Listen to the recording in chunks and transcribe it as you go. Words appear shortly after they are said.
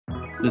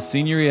The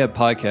Senior Rehab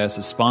Podcast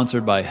is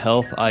sponsored by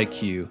Health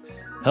IQ.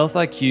 Health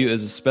IQ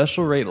is a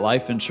special rate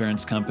life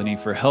insurance company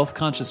for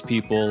health-conscious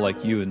people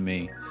like you and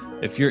me.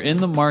 If you're in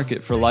the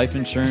market for life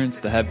insurance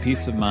to have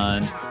peace of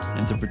mind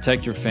and to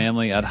protect your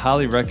family, I'd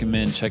highly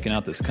recommend checking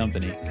out this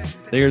company.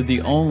 They are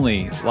the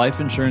only life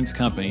insurance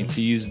company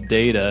to use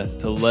data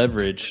to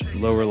leverage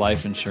lower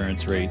life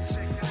insurance rates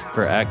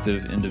for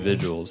active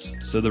individuals.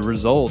 So the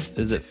result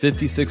is that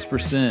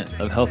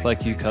 56% of Health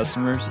IQ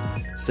customers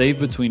save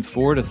between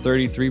 4 to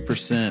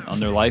 33%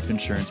 on their life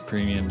insurance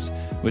premiums,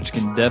 which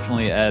can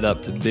definitely add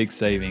up to big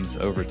savings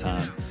over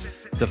time.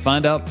 To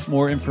find out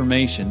more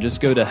information,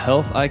 just go to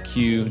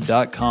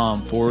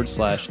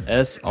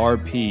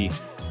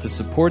healthiq.com/SRP to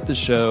support the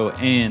show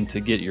and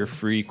to get your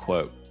free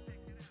quote.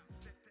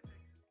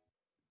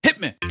 Hit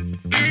me!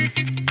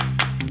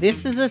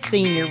 This is a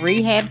Senior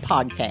Rehab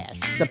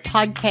Podcast, the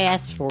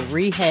podcast for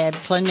rehab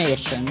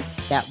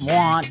clinicians that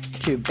want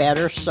to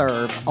better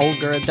serve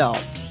older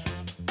adults.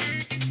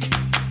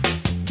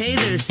 Hey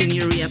there,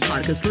 Senior Rehab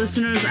Podcast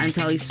listeners. I'm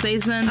Tali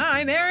Spaceman.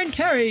 I'm Erinn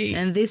Carey.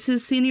 And this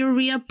is Senior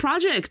Rehab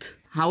Project.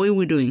 How are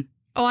we doing?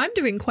 Oh, I'm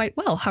doing quite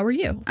well. How are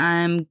you?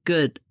 I'm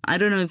good. I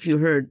don't know if you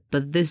heard,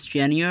 but this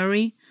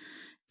January,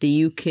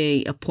 the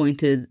UK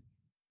appointed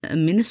a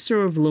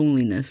Minister of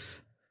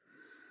Loneliness.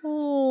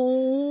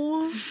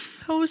 Oh,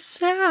 how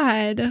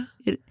sad.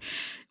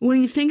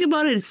 When you think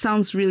about it, it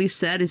sounds really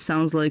sad. It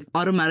sounds like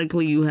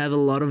automatically you have a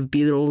lot of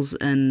Beatles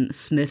and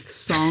Smith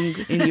song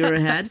in your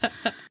head.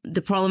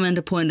 The Parliament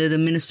appointed a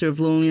Minister of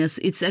Loneliness.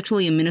 It's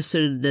actually a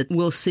minister that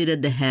will sit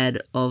at the head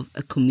of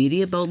a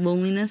committee about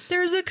loneliness.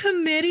 There's a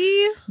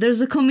committee? There's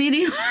a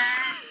committee.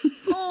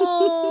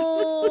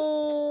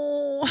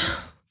 Oh,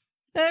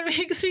 that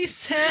makes me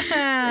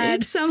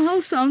sad. It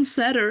somehow sounds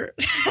sadder.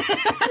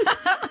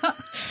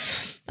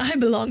 I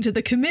belong to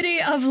the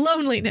Committee of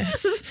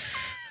Loneliness.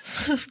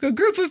 A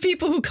group of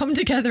people who come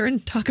together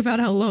and talk about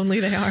how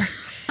lonely they are.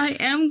 I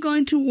am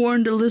going to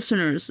warn the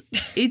listeners.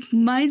 It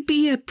might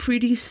be a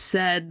pretty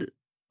sad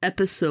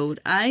episode.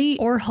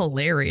 Or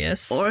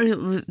hilarious. Or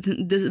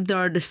they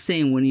are the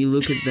same when you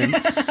look at them.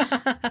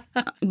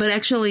 But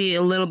actually,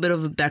 a little bit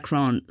of a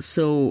background.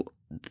 So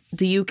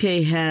the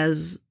UK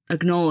has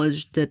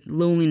acknowledged that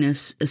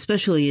loneliness,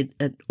 especially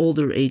at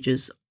older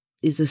ages,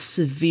 is a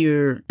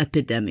severe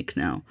epidemic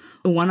now.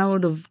 1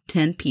 out of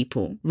 10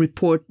 people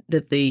report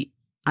that they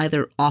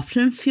either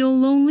often feel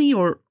lonely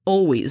or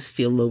always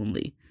feel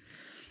lonely.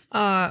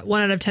 1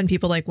 out of 10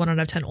 people, like 1 out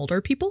of 10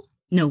 older people?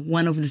 No,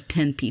 1 out of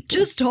 10 people.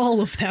 Just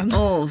all of them.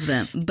 All of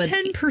them. But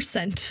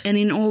 10%. And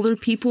in older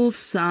people,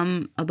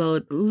 some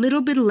about a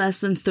little bit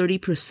less than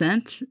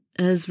 30%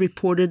 has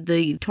reported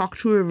they talk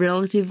to a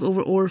relative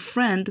or a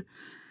friend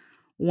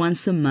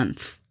once a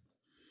month.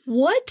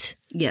 What?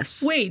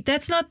 Yes. Wait,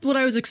 that's not what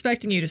I was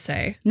expecting you to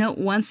say. No,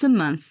 once a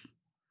month.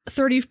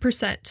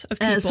 30% of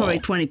people. Sorry,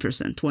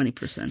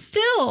 20%.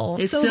 Still.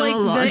 It's so still like a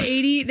lot.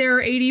 There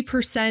are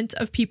 80%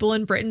 of people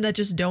in Britain that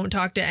just don't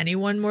talk to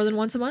anyone more than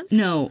once a month?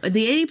 No,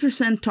 the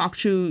 80% talk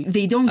to,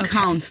 they don't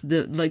count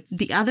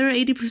the other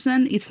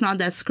 80%, it's not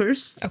that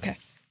scarce. Okay.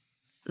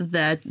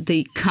 That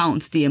they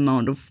count the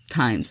amount of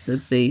times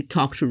that they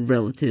talk to a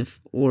relative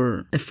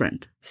or a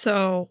friend.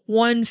 So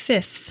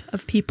 1/5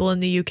 of people in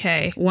the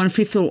UK.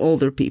 1/5 of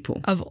older people.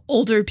 Of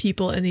older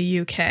people in the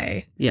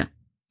UK. Yeah.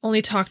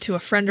 Only talk to a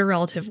friend or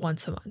relative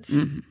once a month.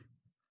 Mm-hmm.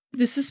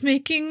 This is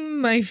making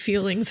my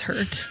feelings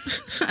hurt.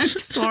 I'm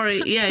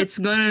sorry. Yeah, it's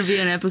going to be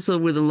an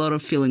episode with a lot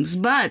of feelings.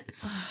 But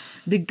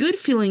the good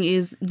feeling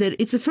is that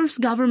it's the first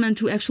government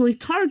to actually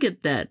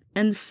target that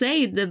and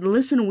say that,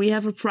 listen, we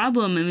have a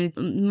problem. I mean, it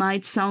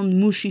might sound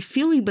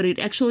mushy-feely, but it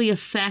actually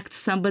affects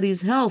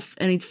somebody's health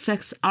and it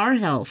affects our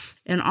health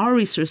and our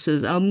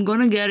resources. I'm going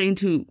to get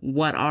into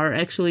what are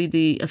actually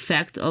the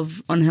effect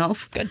on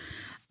health. Good.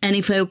 And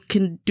if I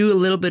can do a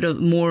little bit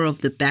more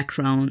of the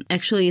background,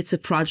 actually, it's a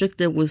project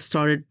that was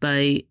started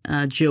by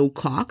Jo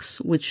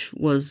Cox, which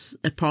was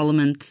a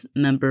parliament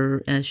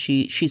member.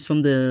 She's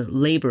from the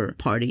Labour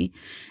Party,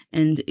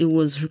 and it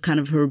was kind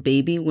of her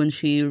baby when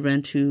she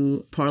ran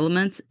to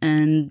parliament,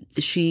 and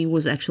she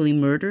was actually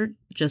murdered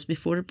just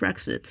before the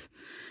Brexit.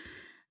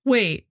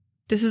 Wait.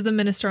 This is the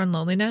Minister on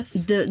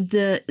Loneliness?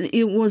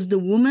 It was the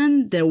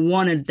woman that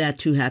wanted that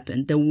to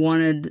happen, that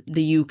wanted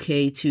the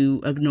UK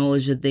to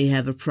acknowledge that they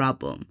have a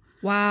problem.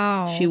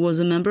 Wow. She was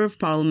a member of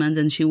parliament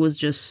and she was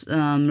just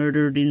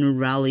murdered in a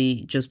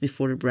rally just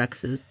before the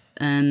Brexit.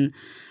 And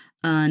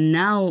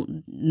now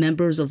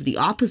members of the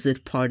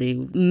opposite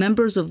party,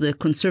 members of the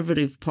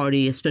Conservative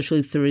Party,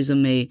 especially Theresa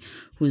May,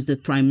 who's the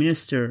Prime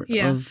Minister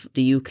of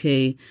the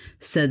UK,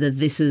 said that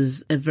this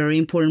is a very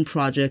important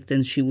project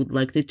and she would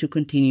like it to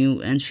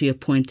continue, and she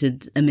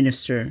appointed a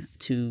minister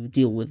to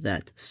deal with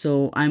that.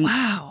 So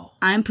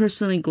I'm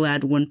personally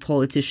glad when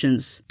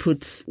politicians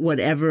put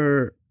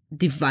whatever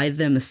divide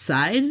them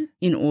aside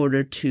in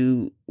order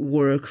to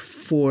work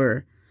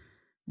for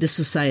the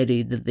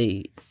society that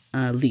they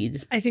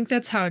lead. I think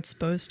that's how it's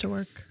supposed to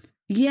work.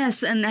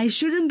 Yes, and I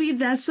shouldn't be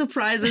that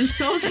surprised and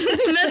so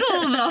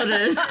sentimental about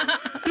it.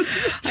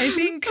 I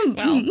think,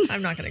 well,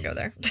 I'm not going to go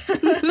there.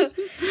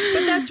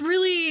 But that's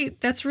really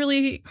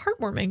really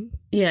heartwarming.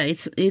 Yeah,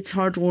 it's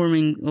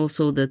heartwarming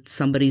also that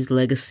somebody's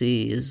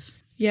legacy is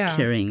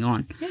carrying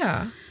on.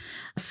 Yeah.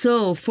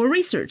 So for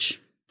research,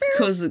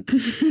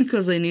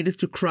 because I needed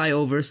to cry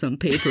over some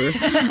paper.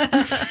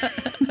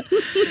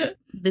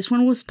 This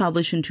one was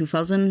published in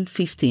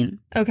 2015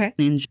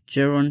 in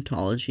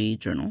Gerontology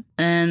Journal.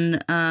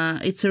 And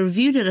it's a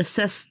review that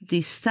assessed the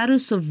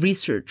status of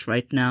research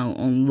right now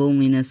on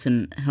loneliness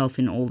and health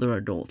in older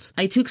adults.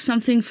 I took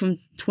something from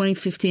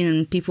 2015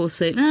 and people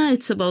say,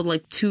 it's about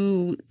like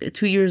 2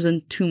 years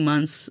and 2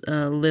 months,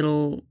 a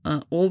little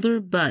older.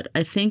 But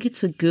I think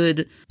it's a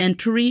good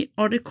entry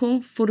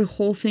article for the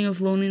whole thing of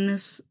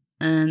loneliness.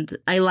 And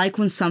I like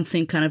when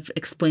something kind of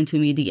explained to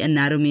me the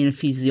anatomy and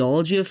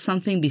physiology of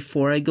something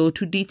before I go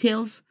to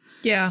details.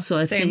 Yeah. So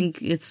I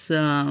think it's...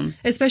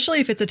 especially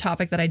if it's a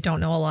topic that I don't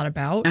know a lot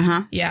about.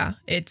 Yeah,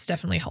 it's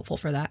definitely helpful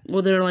for that.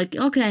 Well, they're like,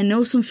 okay, I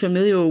know some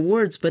familiar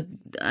words, but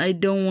I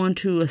don't want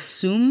to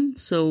assume.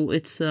 So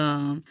it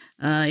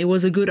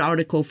was a good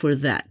article for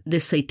that. The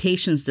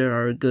citations there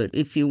are good.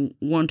 If you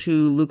want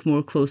to look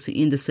more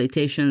closely in the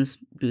citations,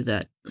 do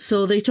that.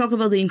 So they talk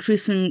about the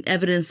increasing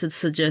evidence that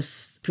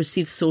suggests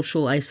perceived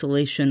social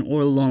isolation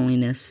or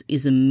loneliness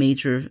is a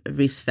major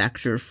risk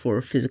factor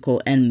for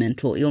physical and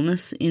mental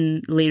illness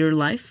in later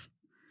life.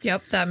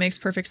 Yep, that makes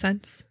perfect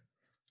sense.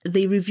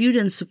 They reviewed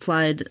and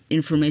supplied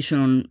information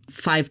on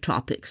 5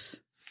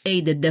 topics.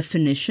 The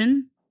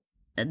definition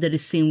that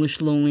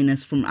distinguishes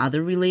loneliness from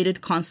other related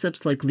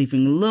concepts like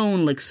living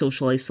alone, like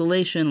social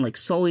isolation, like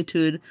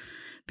solitude,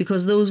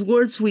 because those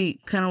words we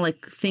kind of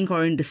like think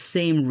are in the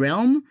same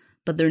realm,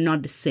 but they're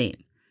not the same,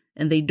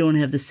 and they don't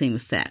have the same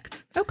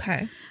effect.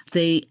 Okay.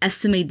 They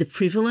estimate the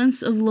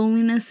prevalence of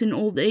loneliness in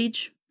old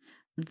age.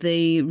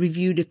 They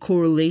review the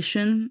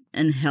correlation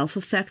and health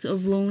effect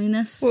of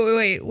loneliness.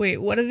 Wait.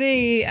 What do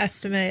they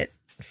estimate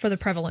for the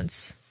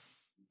prevalence?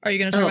 Are you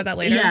going to talk about that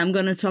later? Yeah, I'm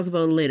going to talk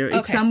about it later. Okay.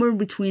 It's somewhere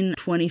between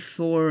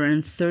 24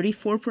 and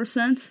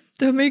 34%.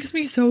 That makes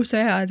me so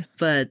sad.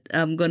 But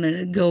I'm going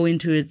to go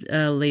into it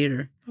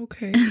later.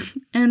 Okay.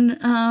 And...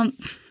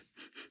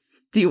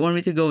 do you want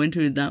me to go into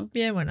it now?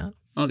 Yeah, why not?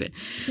 Okay.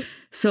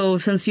 So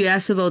since you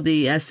asked about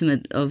the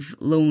estimate of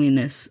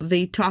loneliness,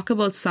 they talk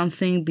about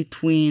something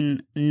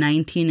between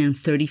 19 and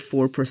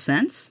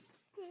 34%.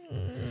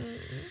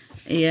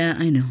 Yeah,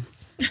 I know.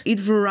 It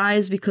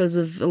varies because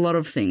of a lot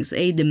of things.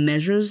 The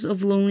measures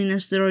of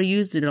loneliness that are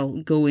used that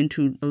I'll go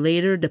into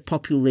later, the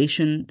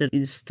population that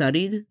is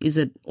studied. Is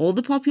it all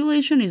the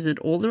population? Is it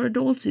older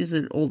adults? Is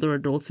it older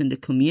adults in the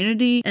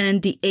community?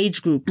 And the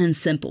age group and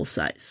sample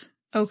size.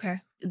 Okay.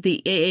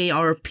 The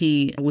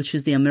AARP, which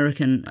is the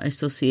American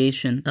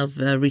Association of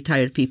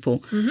Retired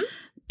People,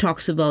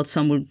 talks about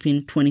somewhere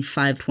between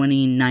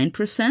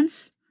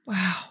 25-29%.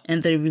 Wow.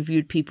 And they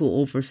reviewed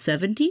people over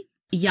 70.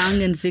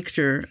 Young and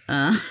Victor,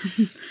 every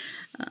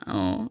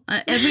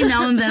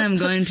now and then I'm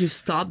going to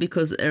stop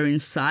because Erinn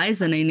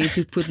sighs and I need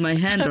to put my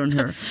hand on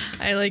her.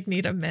 I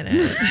need a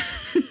minute.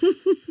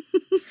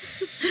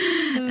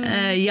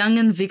 Young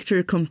and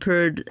Victor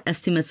compared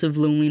estimates of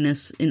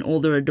loneliness in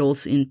older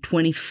adults in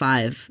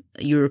 25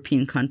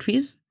 European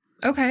countries.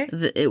 Okay.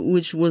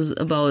 Which was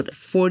about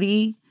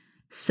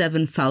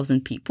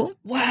 47,000 people.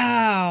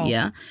 Wow.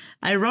 Yeah.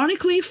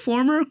 Ironically,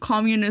 former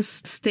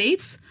communist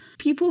states,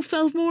 people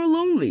felt more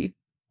lonely.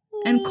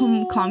 And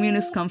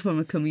communists come from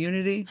a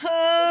community. This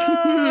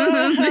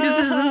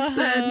is a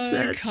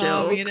sad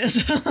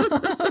communism.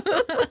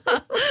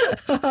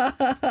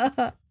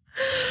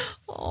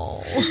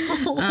 joke.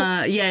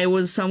 It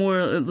was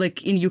somewhere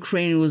like in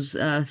Ukraine it was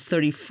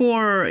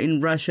 34, in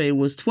Russia it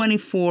was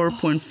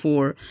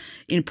 24.4,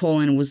 in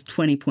Poland it was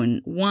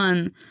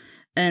 20.1,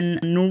 and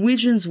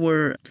Norwegians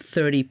were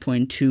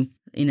 30.2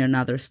 in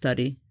another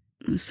study.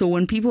 So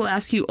when people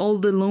ask you, all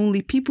the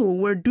lonely people,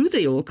 where do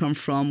they all come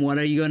from? What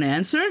are you going to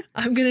answer?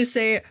 I'm going to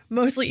say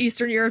mostly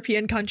Eastern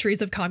European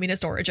countries of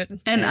communist origin.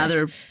 And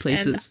other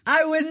places. And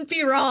I wouldn't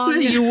be wrong.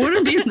 You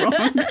wouldn't be wrong.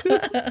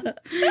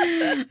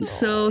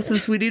 So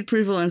since we did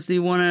prevalence, do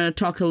you want to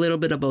talk a little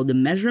bit about the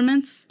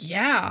measurements?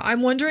 Yeah,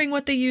 I'm wondering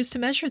what they use to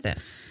measure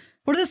this.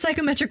 What are the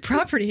psychometric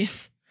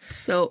properties?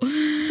 So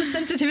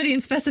sensitivity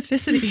and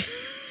specificity.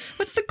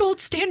 What's the gold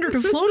standard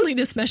of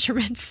loneliness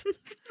measurements?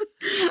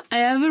 I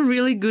have a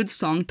really good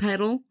song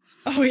title.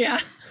 Oh, yeah?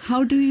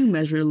 How do you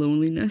measure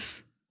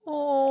loneliness?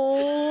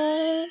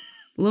 Oh.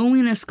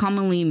 Loneliness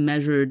commonly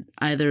measured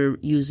either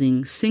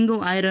using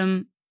single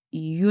item,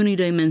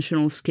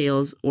 unidimensional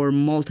scales, or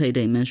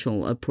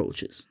multidimensional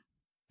approaches.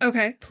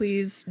 Okay,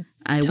 please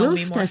I tell will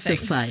me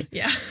specify. More things.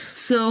 Yeah.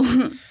 So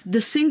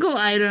the single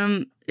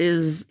item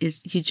is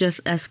you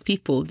just ask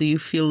people, do you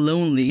feel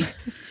lonely?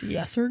 It's a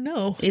yes or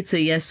no. It's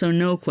a yes or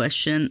no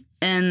question.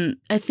 And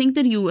I think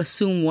that you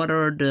assume what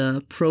are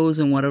the pros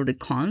and what are the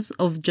cons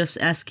of just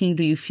asking,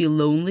 do you feel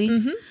lonely?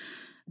 Mm-hmm.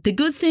 The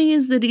good thing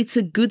is that it's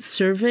a good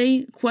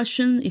survey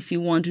question. If you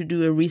want to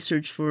do a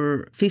research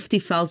for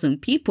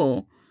 50,000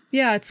 people.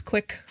 Yeah, it's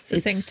quick,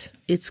 succinct.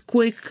 It's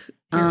quick.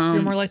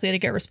 You're more likely to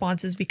get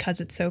responses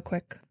because it's so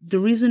quick. The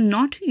reason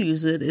not to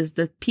use it is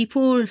that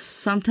people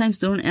sometimes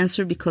don't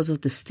answer because of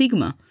the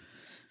stigma.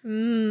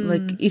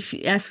 Like, if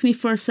you ask me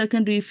for a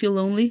second, do you feel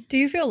lonely? Do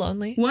you feel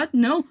lonely? What?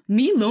 No?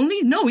 Me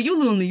lonely? No,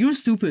 you lonely. You're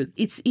stupid.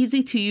 It's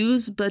easy to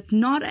use, but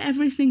not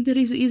everything that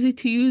is easy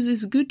to use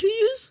is good to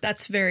use.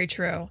 That's very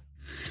true.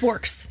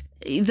 Sporks.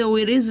 Though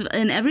it is,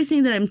 and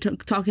everything that I'm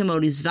talking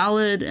about is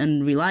valid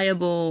and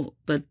reliable,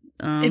 but...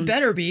 it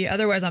better be,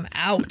 otherwise I'm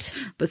out.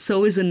 But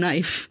so is a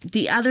knife.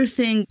 The other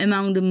thing,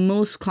 among the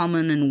most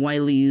common and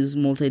widely used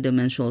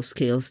multidimensional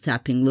scales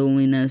tapping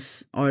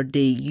loneliness are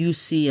the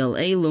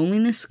UCLA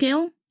Loneliness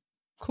Scale.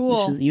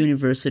 Cool. Which is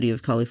University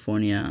of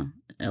California,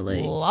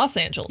 LA. Los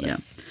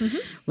Angeles. Yeah.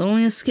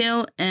 Loneliness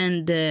Scale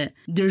and the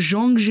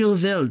Jean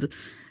Gilveld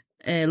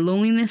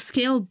Loneliness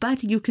Scale,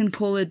 but you can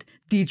call it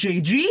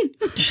DJG.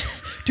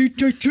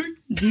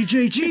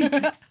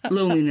 DJG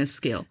Loneliness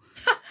Scale.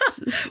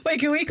 Wait,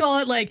 can we call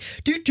it like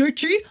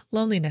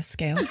loneliness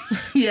scale?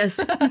 Yes.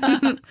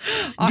 Awesome.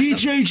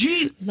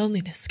 DJG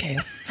Loneliness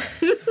scale.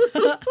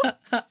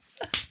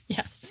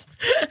 Yes.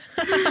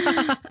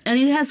 And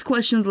it has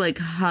questions like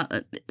how,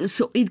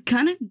 so it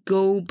kind of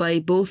go by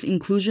both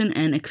inclusion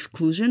and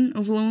exclusion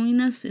of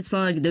loneliness. It's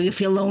not like, do you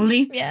feel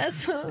lonely?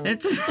 Yes.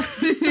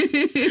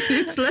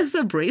 It's less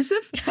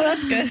abrasive. Oh,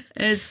 that's good.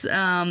 It's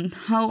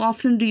how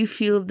often do you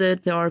feel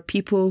that there are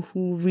people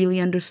who really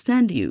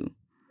understand you?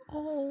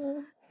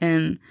 Oh.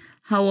 And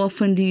how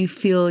often do you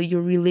feel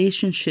your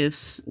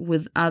relationships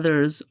with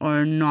others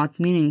are not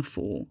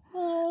meaningful?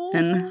 Oh.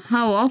 And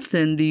how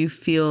often do you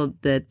feel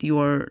that you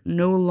are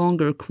no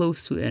longer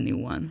close to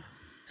anyone?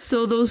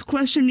 So those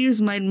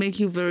questionnaires might make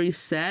you very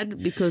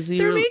sad because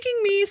they're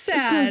making me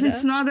sad. Because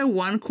it's not a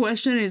one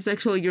question; it's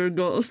actually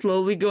you're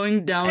slowly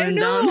going down and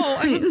down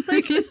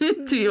like,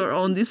 to your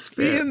own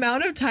despair. The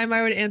amount of time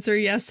I would answer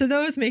yes to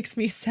those makes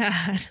me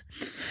sad.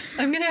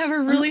 I'm gonna have a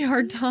really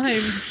hard time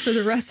for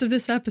the rest of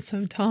this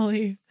episode,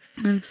 Tali.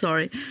 I'm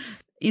sorry.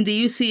 In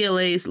the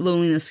UCLA's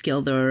loneliness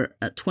scale, there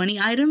are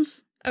 20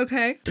 items.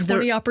 Okay,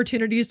 20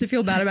 opportunities to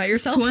feel bad about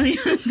yourself.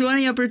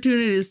 20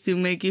 opportunities to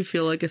make you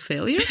feel like a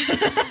failure.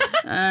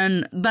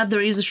 But there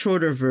is a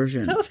shorter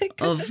version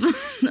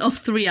of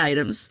 3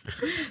 items.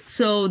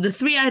 So the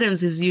 3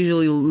 items is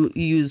usually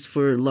used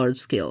for large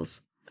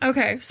scales.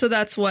 Okay, so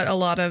that's what a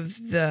lot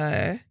of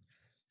the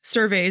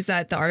surveys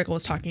that the article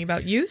was talking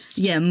about used?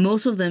 Yeah,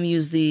 most of them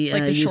use the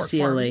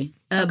UCLA.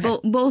 Okay.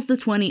 Both the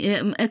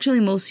 20,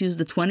 actually most use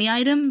the 20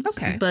 items,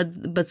 okay.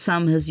 but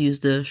some has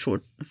used the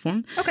short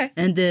form. Okay.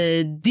 And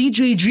the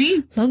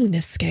DJG,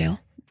 loneliness scale,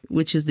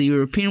 which is the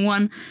European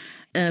one,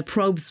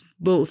 probes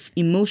both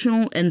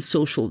emotional and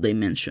social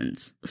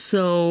dimensions.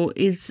 So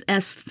it's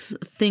asks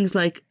things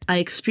like, I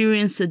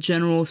experience a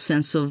general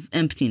sense of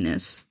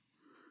emptiness.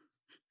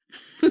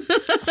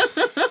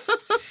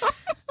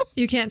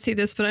 You can't see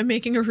this, but I'm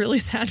making a really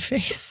sad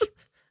face.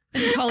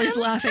 And Tali's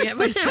laughing at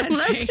my sad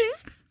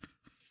face.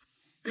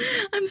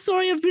 I'm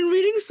sorry, I've been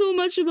reading so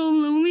much about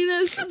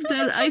loneliness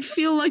that I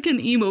feel like an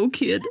emo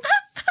kid.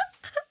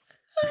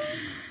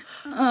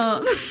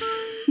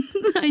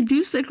 I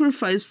do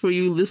sacrifice for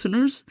you,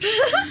 listeners.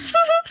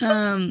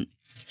 And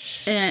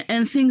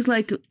things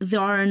like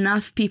there are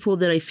enough people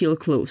that I feel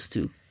close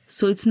to.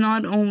 So it's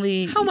not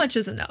only... How much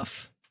is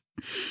enough?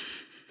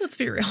 Let's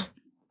be real.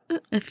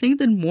 I think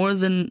that more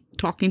than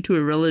talking to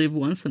a relative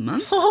once a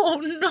month.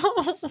 Oh,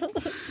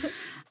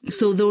 no.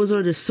 So those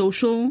are the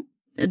social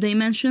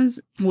dimensions,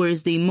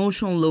 whereas the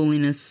emotional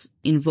loneliness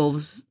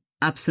involves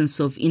absence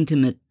of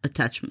intimate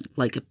attachment,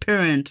 like a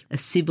parent, a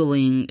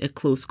sibling, a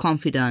close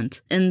confidant.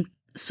 And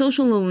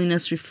social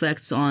loneliness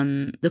reflects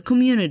on the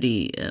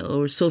community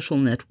or social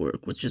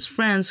network, which is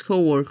friends,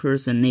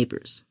 co-workers, and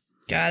neighbors.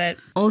 Got it.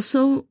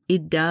 Also,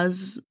 it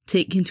does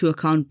take into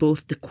account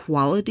both the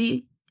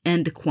quality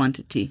and the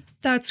quantity.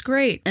 That's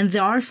great. And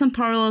there are some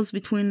parallels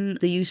between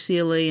the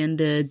UCLA and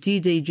the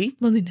DJG.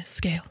 Loneliness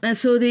scale. And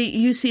so the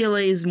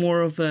UCLA is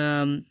more of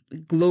a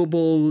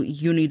global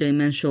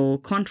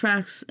unidimensional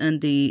contracts,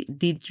 and the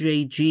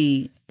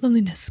DJG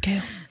loneliness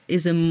scale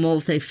is a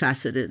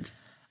multifaceted.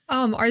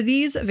 Are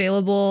these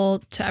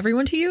available to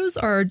everyone to use,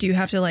 or do you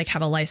have to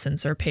have a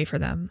license or pay for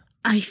them?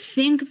 I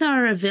think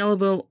they're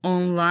available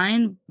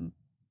online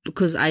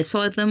because I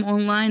saw them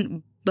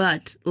online,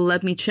 but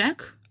let me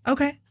check.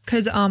 Okay.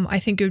 Because I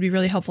think it would be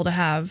really helpful to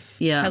have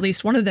at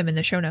least one of them in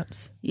the show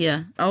notes.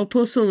 Yeah. I'll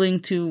post a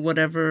link to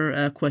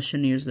whatever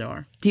questionnaires there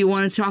are. Do you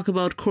want to talk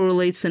about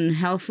correlates and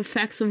health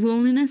effects of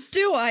loneliness?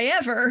 Do I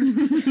ever?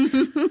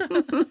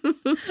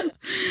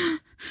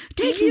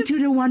 Take me to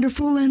the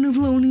wonderful land of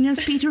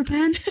loneliness, Peter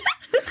Pan.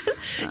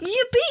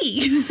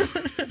 Yippee!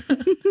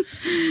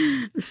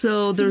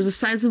 So there's a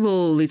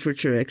sizable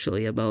literature,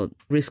 actually, about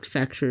risk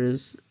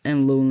factors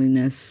and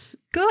loneliness.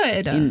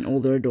 Good. In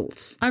older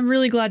adults. I'm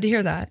really glad to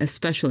hear that.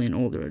 Especially in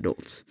older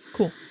adults.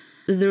 Cool.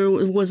 There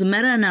was a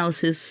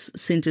meta-analysis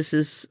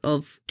synthesis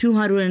of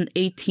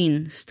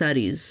 218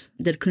 studies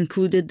that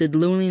concluded that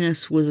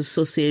loneliness was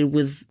associated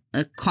with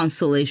a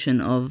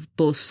constellation of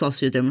both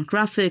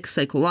sociodemographic,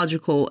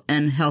 psychological,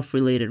 and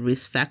health-related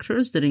risk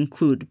factors that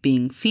include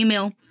being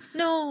female,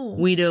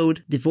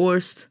 widowed,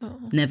 divorced,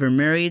 never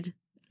married,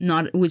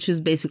 which is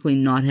basically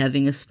not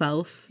having a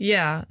spouse.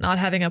 Yeah, not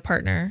having a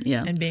partner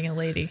Yeah. and being a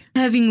lady.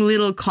 Having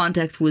little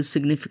contact with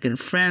significant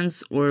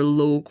friends or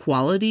low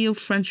quality of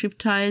friendship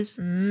ties.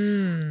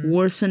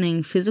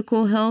 Worsening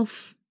physical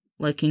health,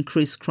 like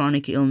increased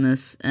chronic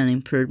illness and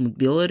impaired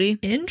mobility.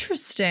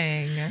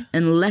 Interesting.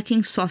 And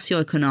lacking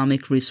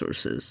socioeconomic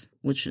resources,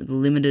 which is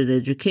limited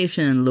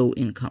education and low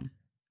income.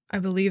 I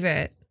believe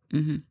it.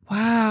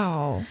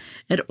 Wow.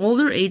 At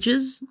older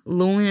ages,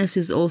 loneliness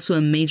is also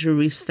a major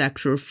risk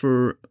factor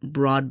for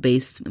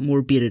broad-based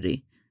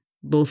morbidity,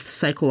 both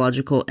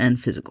psychological and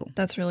physical.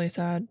 That's really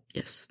sad.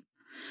 Yes.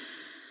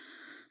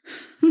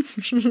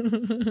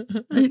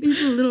 I need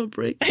a little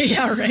break.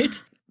 Yeah, right.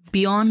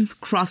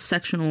 Beyond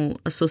cross-sectional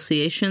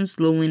associations,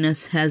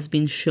 loneliness has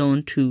been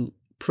shown to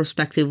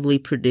prospectively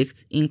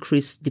predict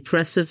increased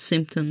depressive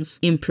symptoms,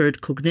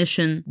 impaired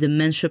cognition,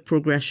 dementia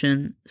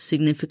progression,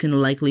 significant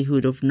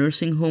likelihood of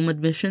nursing home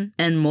admission,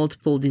 and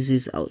multiple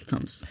disease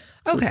outcomes.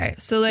 Okay,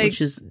 so like...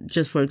 Which is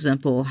just, for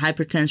example,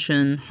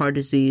 hypertension, heart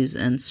disease,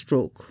 and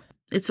stroke.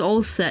 It's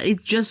all set.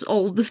 It's just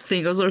all the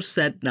things are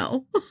said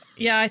now.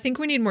 Yeah, I think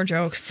we need more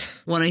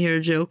jokes. Want to hear a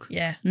joke?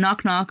 Yeah.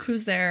 Knock, knock.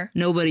 Who's there?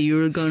 Nobody.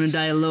 You're going to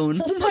die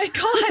alone. Oh my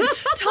god,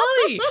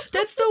 Tali,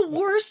 that's the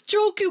worst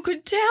joke you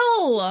could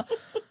tell.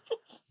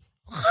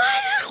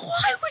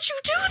 Why would you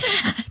do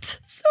that?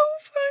 So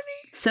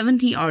funny.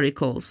 70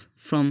 articles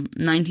from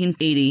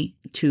 1980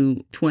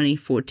 to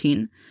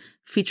 2014,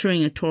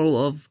 featuring a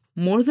total of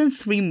more than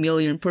 3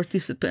 million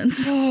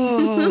participants,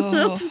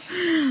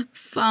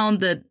 found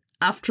that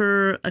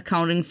after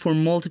accounting for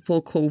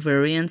multiple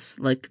covariants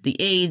like the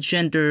age,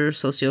 gender,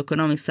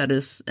 socioeconomic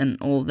status,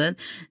 and all of that,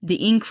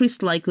 the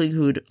increased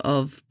likelihood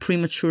of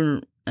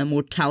premature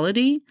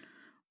mortality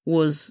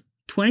was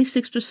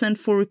 26%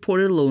 for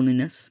reported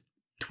loneliness,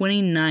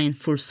 29%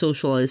 for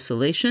social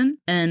isolation,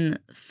 and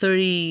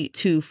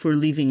 32% for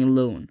living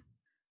alone.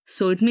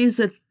 So it means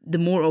that the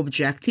more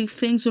objective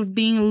things of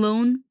being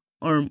alone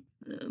are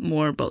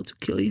more about to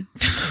kill you.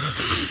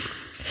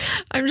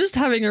 I'm just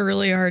having a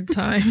really hard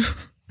time.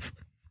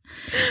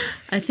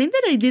 I think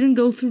that I didn't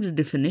go through the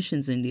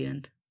definitions in the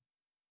end.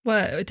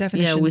 What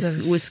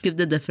definitions? We skipped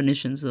the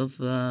definitions of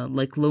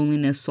like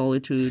loneliness,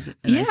 solitude,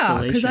 and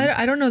isolation. Because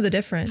I don't know the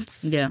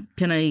difference. Yeah.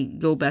 Can I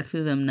go back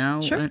to them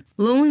now? Sure.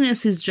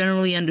 Loneliness is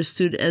generally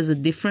understood as a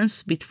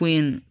difference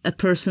between a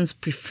person's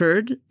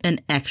preferred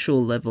and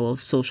actual level of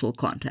social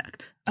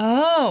contact.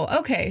 Oh,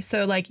 okay.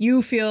 So like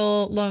you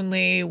feel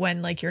lonely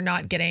when like you're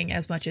not getting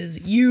as much as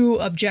you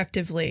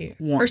objectively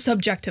or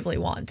subjectively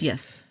want.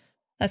 Yes.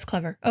 That's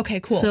clever. Okay,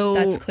 cool.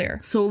 That's clear.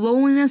 So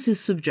loneliness is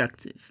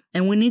subjective,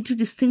 and we need to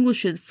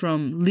distinguish it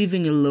from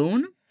living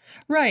alone.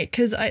 Right,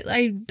 because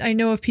I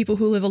know of people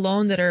who live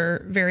alone that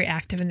are very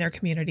active in their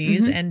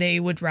communities, and they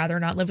would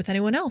rather not live with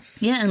anyone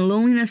else. Yeah, and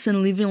loneliness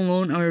and living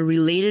alone are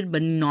related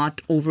but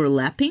not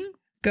overlapping.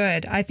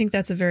 Good. I think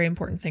that's a very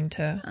important thing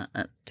to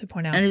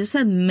point out. And as I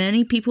said,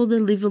 many people that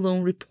live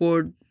alone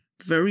report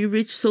very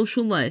rich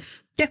social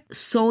life. Yeah.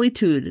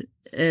 Solitude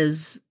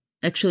is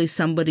actually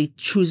somebody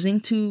choosing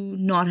to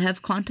not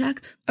have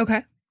contact.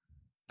 Okay.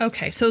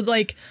 So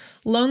like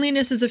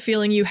loneliness is a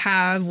feeling you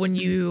have when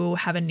you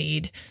have a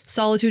need.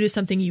 Solitude is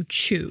something you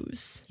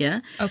choose.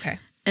 Yeah. Okay.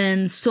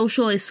 And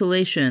social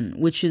isolation,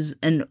 which is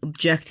an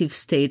objective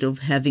state of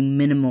having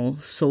minimal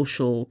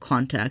social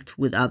contact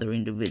with other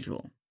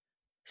individual.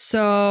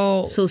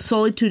 So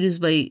solitude is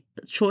by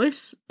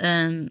choice,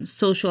 and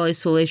social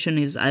isolation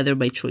is either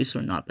by choice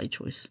or not by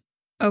choice.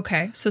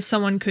 Okay, so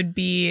someone could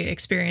be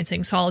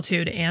experiencing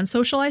solitude and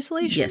social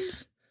isolation?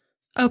 Yes.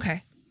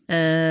 Okay.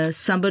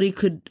 Somebody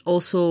could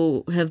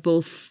also have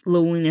both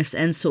loneliness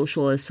and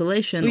social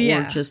isolation,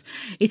 or just,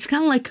 it's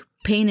kind of like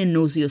pain and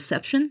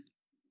nociception.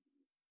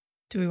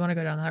 Do we want to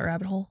go down that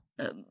rabbit hole?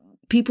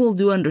 People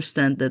do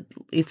understand that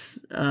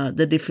it's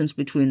the difference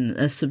between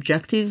a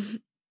subjective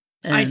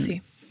and, I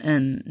see.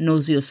 And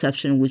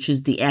nociception, which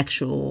is the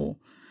actual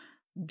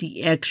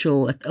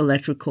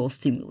electrical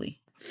stimuli.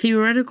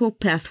 Theoretical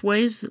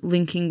pathways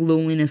linking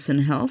loneliness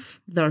and health.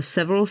 There are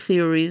several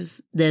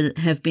theories that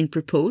have been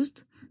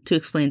proposed to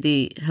explain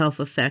the health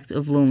effect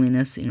of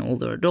loneliness in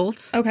older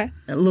adults. Okay.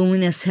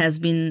 Loneliness has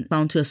been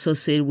found to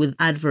associate with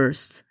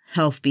adverse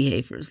health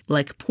behaviors,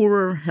 like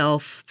poorer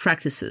health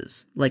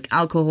practices, like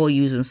alcohol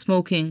use and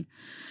smoking,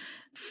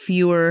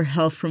 fewer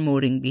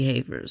health-promoting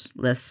behaviors,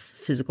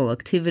 less physical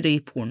activity,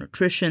 poor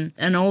nutrition,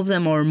 and all of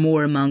them are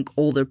more among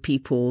older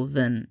people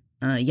than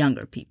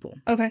younger people.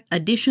 Okay.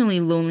 Additionally,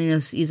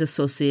 loneliness is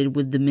associated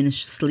with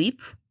diminished sleep.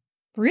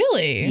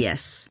 Really?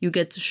 Yes. You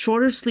get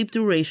shorter sleep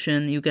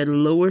duration, you get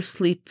lower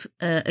sleep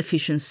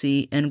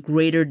efficiency, and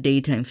greater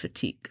daytime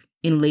fatigue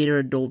in later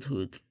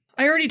adulthood.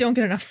 I already don't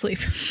get enough sleep.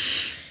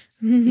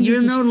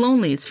 You're not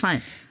lonely. It's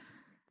fine.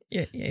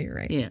 Yeah, you're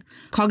right. Yeah.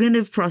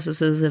 Cognitive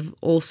processes have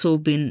also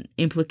been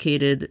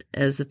implicated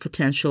as a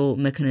potential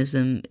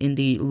mechanism in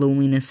the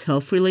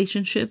loneliness-health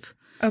relationship.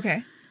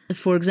 Okay.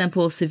 For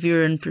example,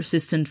 severe and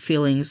persistent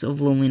feelings of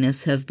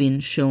loneliness have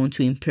been shown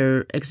to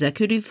impair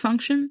executive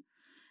function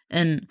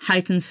and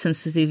heighten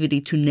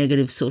sensitivity to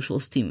negative social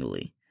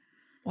stimuli.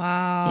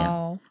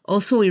 Wow.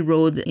 Also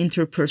erode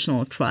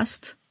interpersonal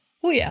trust.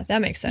 Well, yeah,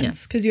 that makes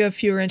sense because you have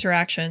fewer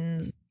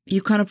interactions.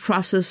 You kind of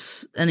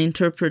process and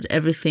interpret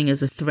everything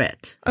as a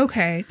threat.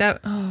 Okay,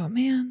 oh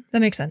man, that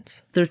makes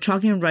sense. They're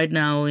talking right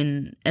now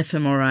in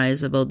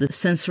fMRIs about the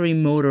sensory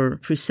motor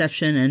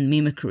perception and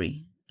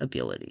mimicry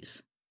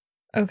abilities.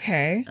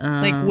 Okay,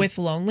 like with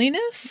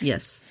loneliness?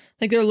 Yes.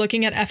 Like they're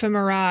looking at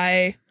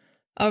fMRI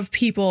of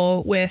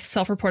people with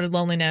self-reported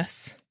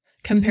loneliness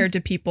compared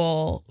to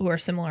people who are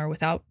similar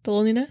without the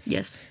loneliness?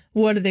 Yes.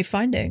 What are they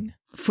finding?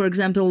 For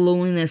example,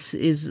 loneliness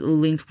is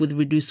linked with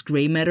reduced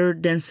gray matter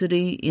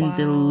density in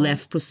the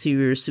left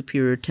posterior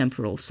superior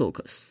temporal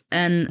sulcus.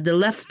 And the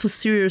left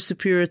posterior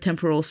superior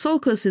temporal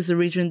sulcus is a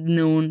region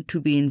known to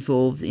be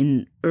involved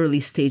in early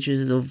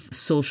stages of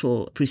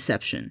social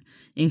perception,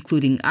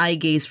 including eye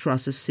gaze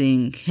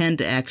processing,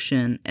 hand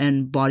action,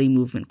 and body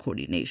movement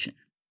coordination.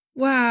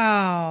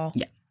 Wow.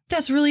 Yeah.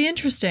 That's really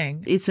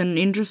interesting. It's an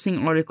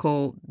interesting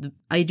article.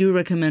 I do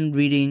recommend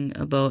reading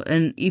about,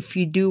 and if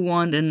you do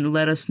want and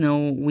let us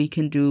know, we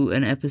can do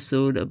an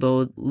episode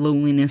about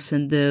loneliness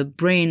and the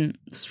brain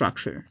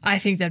structure. I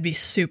think that'd be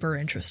super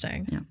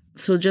interesting. Yeah.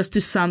 So just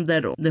to sum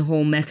that, the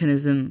whole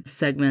mechanism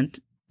segment,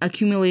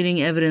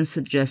 accumulating evidence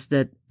suggests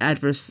that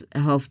adverse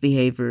health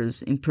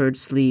behaviors, impaired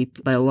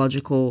sleep,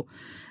 biological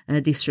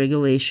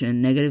dysregulation,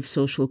 negative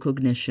social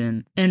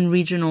cognition, and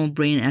regional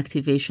brain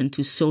activation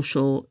to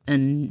social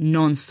and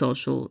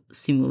non-social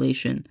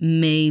stimulation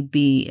may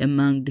be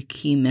among the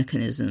key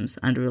mechanisms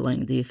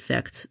underlying the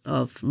effect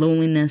of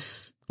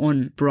loneliness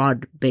on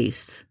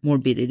broad-based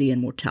morbidity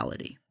and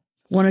mortality.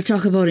 Want to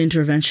talk about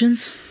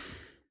interventions?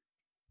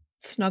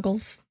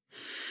 Snuggles.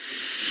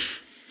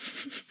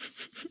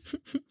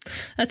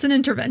 That's an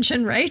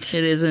intervention, right?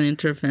 It is an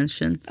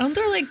intervention. Aren't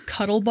there like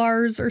cuddle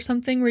bars or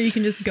something where you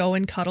can just go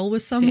and cuddle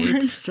with someone?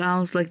 It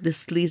sounds like the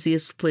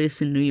sleaziest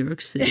place in New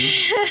York City.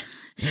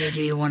 Hey,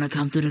 do you want to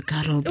come to the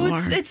cuddle bar?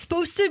 It's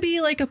supposed to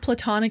be like a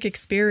platonic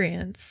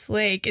experience.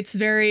 Like it's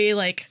very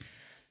like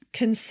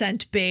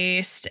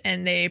consent-based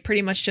and they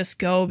pretty much just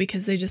go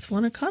because they just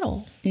want to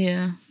cuddle.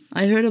 Yeah,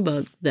 I heard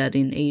about that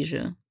in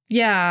Asia.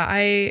 Yeah,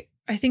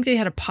 I think they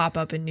had a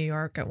pop-up in New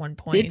York at one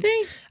point. Did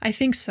they? I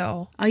think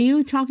so. Are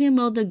you talking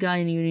about the guy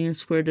in Union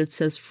Square that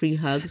says free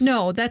hugs?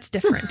 No, that's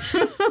different.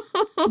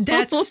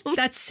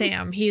 That's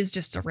Sam. He's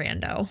just a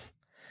rando.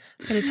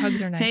 But his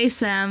hugs are nice. Hey,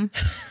 Sam.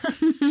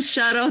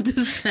 Shout out to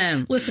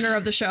Sam. Listener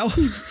of the show.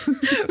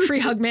 Free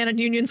hug man in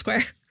Union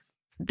Square.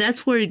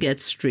 That's where it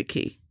gets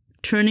tricky.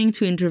 Turning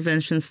to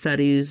intervention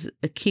studies,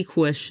 a key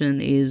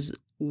question is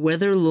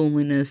whether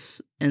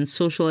loneliness and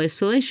social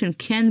isolation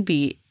can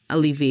be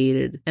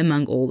alleviated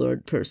among older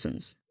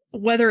persons.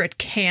 Whether it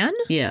can?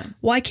 Yeah.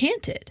 Why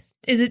can't it?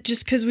 Is it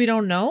just because we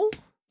don't know?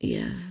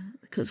 Yeah,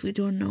 because we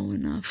don't know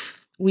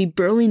enough. We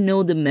barely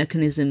know the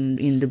mechanism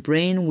in the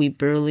brain. We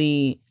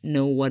barely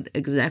know what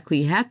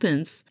exactly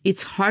happens.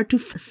 It's hard to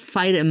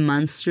fight a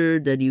monster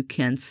that you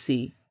can't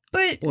see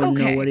or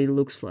know what it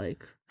looks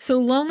like. So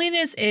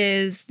loneliness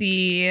is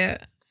the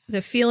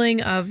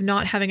feeling of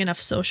not having enough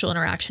social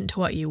interaction to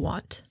what you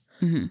want.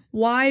 Mm-hmm.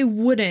 Why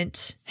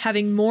wouldn't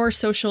having more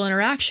social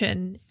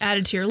interaction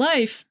added to your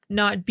life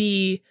not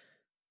be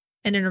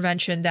an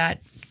intervention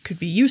that could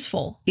be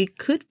useful? It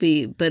could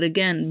be, but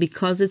again,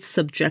 because it's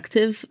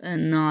subjective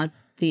and not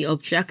the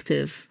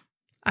objective.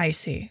 I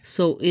see.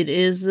 So it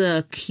is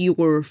a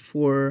cure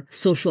for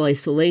social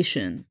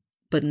isolation,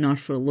 but not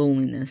for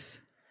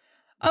loneliness.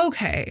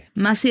 Okay.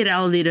 Massey et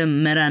al. Did a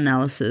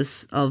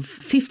meta-analysis of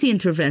 50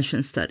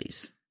 intervention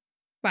studies.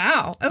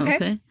 Wow.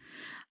 Okay.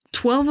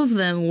 12 of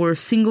them were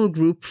single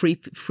group pre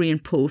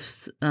and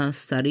post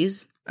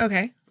studies.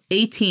 Okay.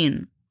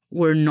 18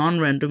 were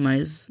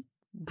non-randomized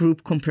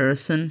group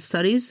comparison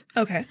studies.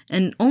 Okay.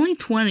 And only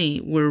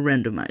 20 were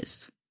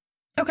randomized.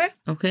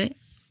 Okay.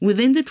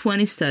 Within the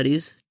 20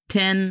 studies,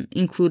 10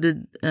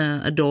 included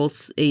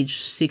adults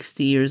aged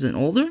 60 years and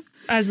older.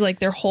 As like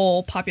their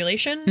whole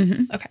population?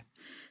 Mm-hmm. Okay.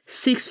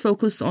 6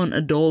 focused on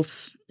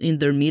adults in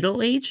their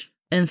middle age,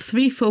 and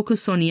 3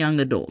 focused on young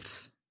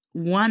adults.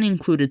 1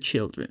 included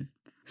children.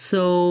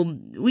 So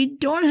we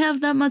don't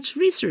have that much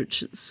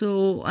research.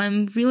 So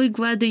I'm really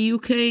glad the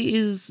UK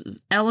is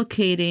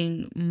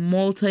allocating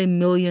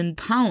multi-million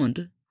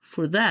 £1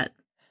 for that.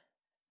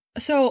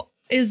 So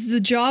is the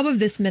job of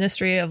this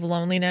Ministry of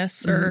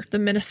Loneliness or the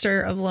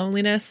Minister of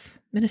Loneliness,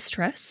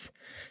 Ministress,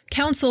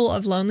 Council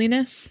of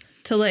Loneliness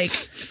to like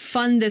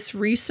fund this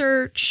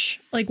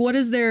research? Like what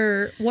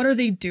are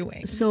they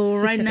doing? So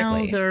right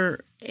now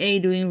they're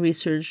doing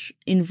research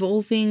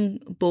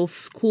involving both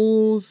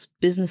schools,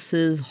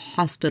 businesses,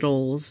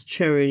 hospitals,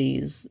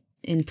 charities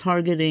in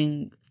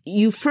targeting.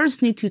 You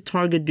first need to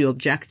target the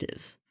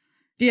objective.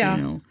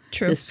 Yeah,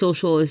 true. The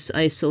social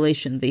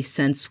isolation. They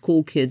send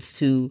school kids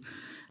to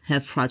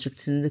have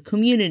projects in the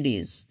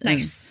communities.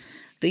 Nice.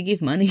 They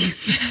give money.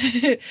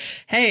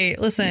 Hey,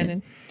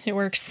 listen, it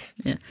works.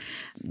 Yeah.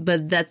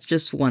 But that's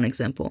just one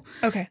example.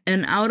 Okay.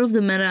 And out of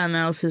the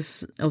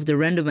meta-analysis of the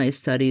randomized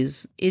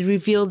studies, it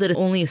revealed that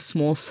only a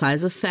small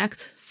size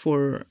effect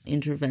for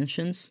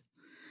interventions.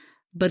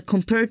 But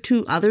compared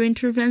to other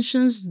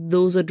interventions,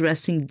 those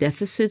addressing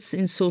deficits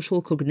in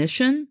social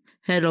cognition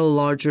had a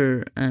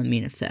larger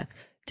mean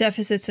effect.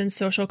 Deficits in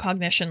social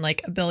cognition,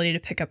 like ability to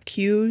pick up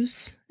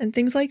cues and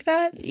things like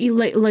that?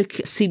 Like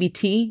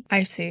CBT.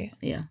 I see.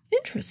 Yeah.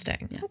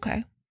 Interesting. Yeah.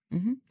 Okay.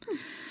 Mm-hmm.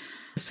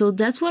 So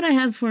that's what I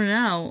have for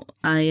now.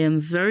 I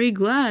am very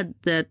glad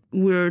that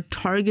we're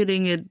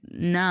targeting it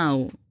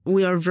now.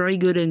 We are very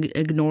good at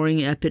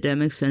ignoring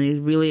epidemics, and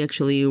it really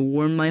actually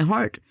warmed my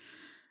heart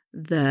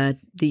that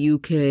the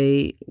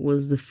UK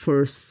was the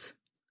first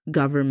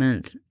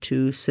government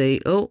to say,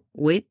 oh,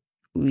 wait,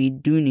 we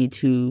do need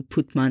to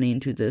put money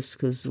into this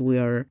because we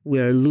are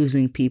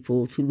losing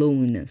people to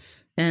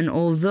loneliness. And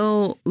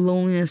although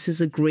loneliness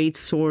is a great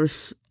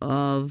source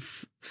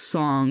of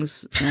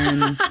songs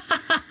and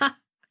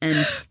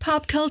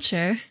pop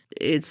culture,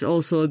 it's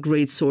also a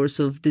great source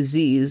of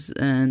disease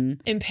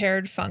and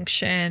impaired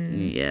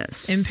function.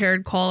 Yes.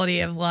 Impaired quality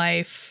of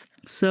life.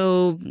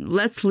 So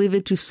let's leave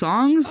it to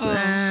songs.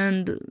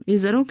 And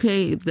is that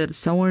okay that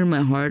somewhere in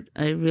my heart,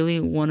 I really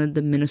wanted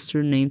the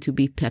minister name to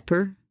be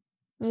Pepper?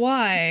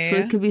 Why? So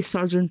it could be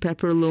Sergeant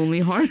Pepper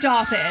Lonely Heart.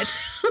 Stop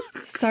it.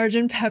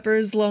 Sergeant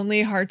Pepper's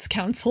Lonely Hearts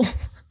Council.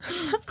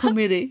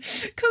 Committee.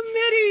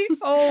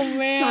 Oh,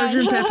 man.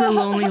 Sergeant Pepper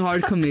Lonely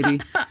Heart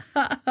Committee.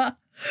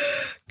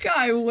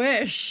 I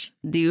wish.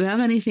 Do you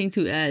have anything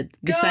to add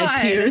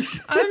besides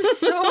tears? I'm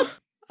so...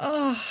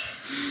 Oh,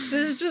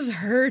 this just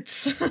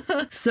hurts.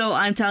 So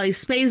I'm Tali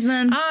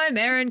Spaceman. I'm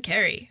Erinn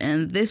Carey.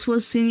 And this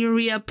was Senior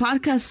Rehab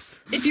Podcast.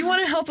 If you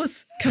want to help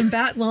us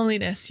combat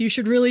loneliness, you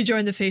should really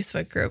join the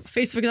Facebook group,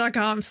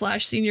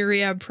 facebook.com/Senior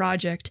Rehab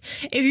Project.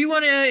 If you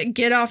want to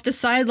get off the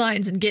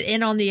sidelines and get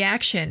in on the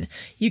action,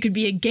 you could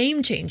be a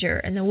game changer.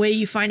 And the way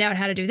you find out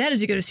how to do that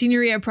is you go to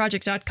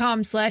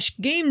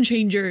seniorrehabproject.com/Game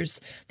Changers.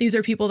 These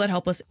are people that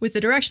help us with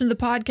the direction of the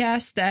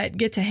podcast, that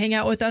get to hang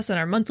out with us at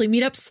our monthly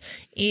meetups,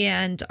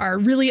 and are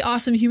really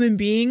awesome human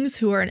beings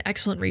who are an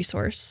excellent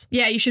resource.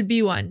 Yeah, you should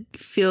be one.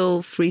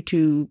 Feel free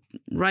to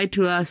write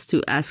to us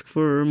to ask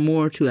for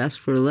more, to ask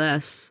for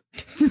less.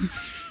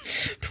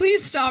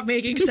 Please stop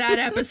making sad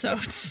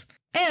episodes.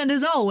 And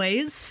as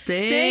always,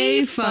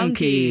 stay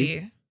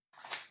funky.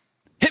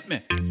 Hit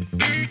me.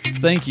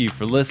 Thank you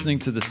for listening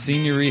to the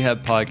Senior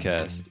Rehab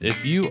Podcast.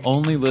 If you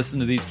only listen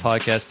to these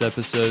podcast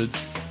episodes,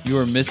 you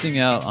are missing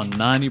out on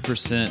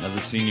 90% of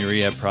the Senior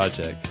Rehab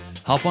Project.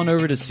 Hop on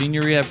over to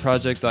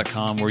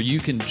seniorrehabproject.com where you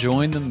can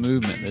join the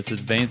movement that's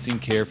advancing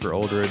care for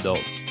older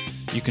adults.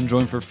 You can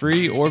join for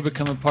free or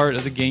become a part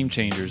of the Game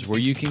Changers where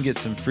you can get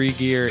some free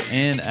gear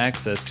and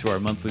access to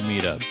our monthly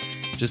meetup.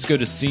 Just go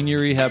to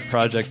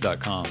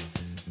seniorrehabproject.com.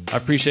 I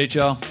appreciate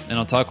y'all, and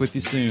I'll talk with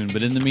you soon.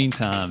 But in the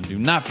meantime, do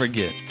not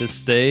forget to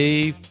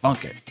stay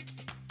funky.